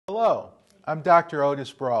Hello, I'm Dr.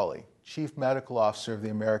 Otis Brawley, Chief Medical Officer of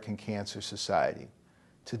the American Cancer Society.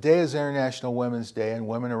 Today is International Women's Day, and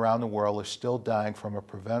women around the world are still dying from a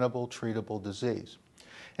preventable, treatable disease.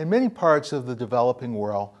 In many parts of the developing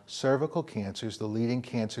world, cervical cancer is the leading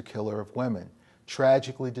cancer killer of women,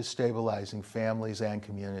 tragically destabilizing families and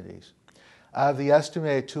communities. Out of the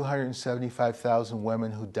estimated 275,000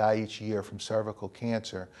 women who die each year from cervical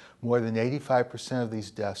cancer, more than 85% of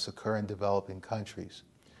these deaths occur in developing countries.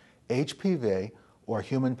 HPV, or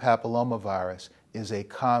human papillomavirus, is a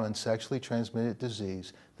common sexually transmitted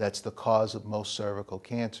disease that's the cause of most cervical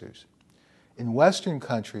cancers. In Western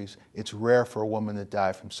countries, it's rare for a woman to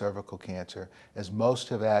die from cervical cancer, as most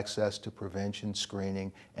have access to prevention,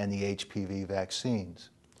 screening, and the HPV vaccines.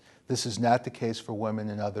 This is not the case for women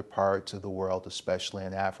in other parts of the world, especially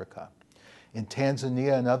in Africa. In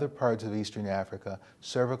Tanzania and other parts of Eastern Africa,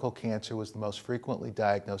 cervical cancer was the most frequently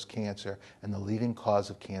diagnosed cancer and the leading cause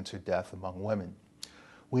of cancer death among women.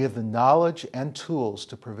 We have the knowledge and tools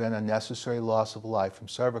to prevent unnecessary loss of life from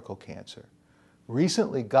cervical cancer.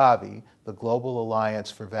 Recently, Gavi, the Global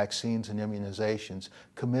Alliance for Vaccines and Immunizations,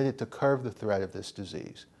 committed to curb the threat of this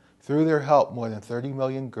disease. Through their help, more than 30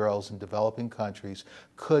 million girls in developing countries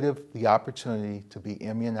could have the opportunity to be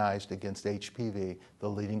immunized against HPV, the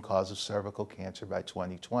leading cause of cervical cancer, by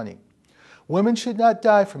 2020. Women should not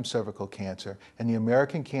die from cervical cancer, and the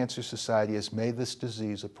American Cancer Society has made this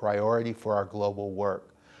disease a priority for our global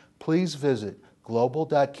work. Please visit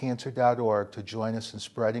global.cancer.org to join us in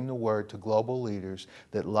spreading the word to global leaders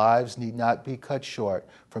that lives need not be cut short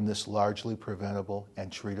from this largely preventable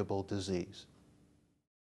and treatable disease.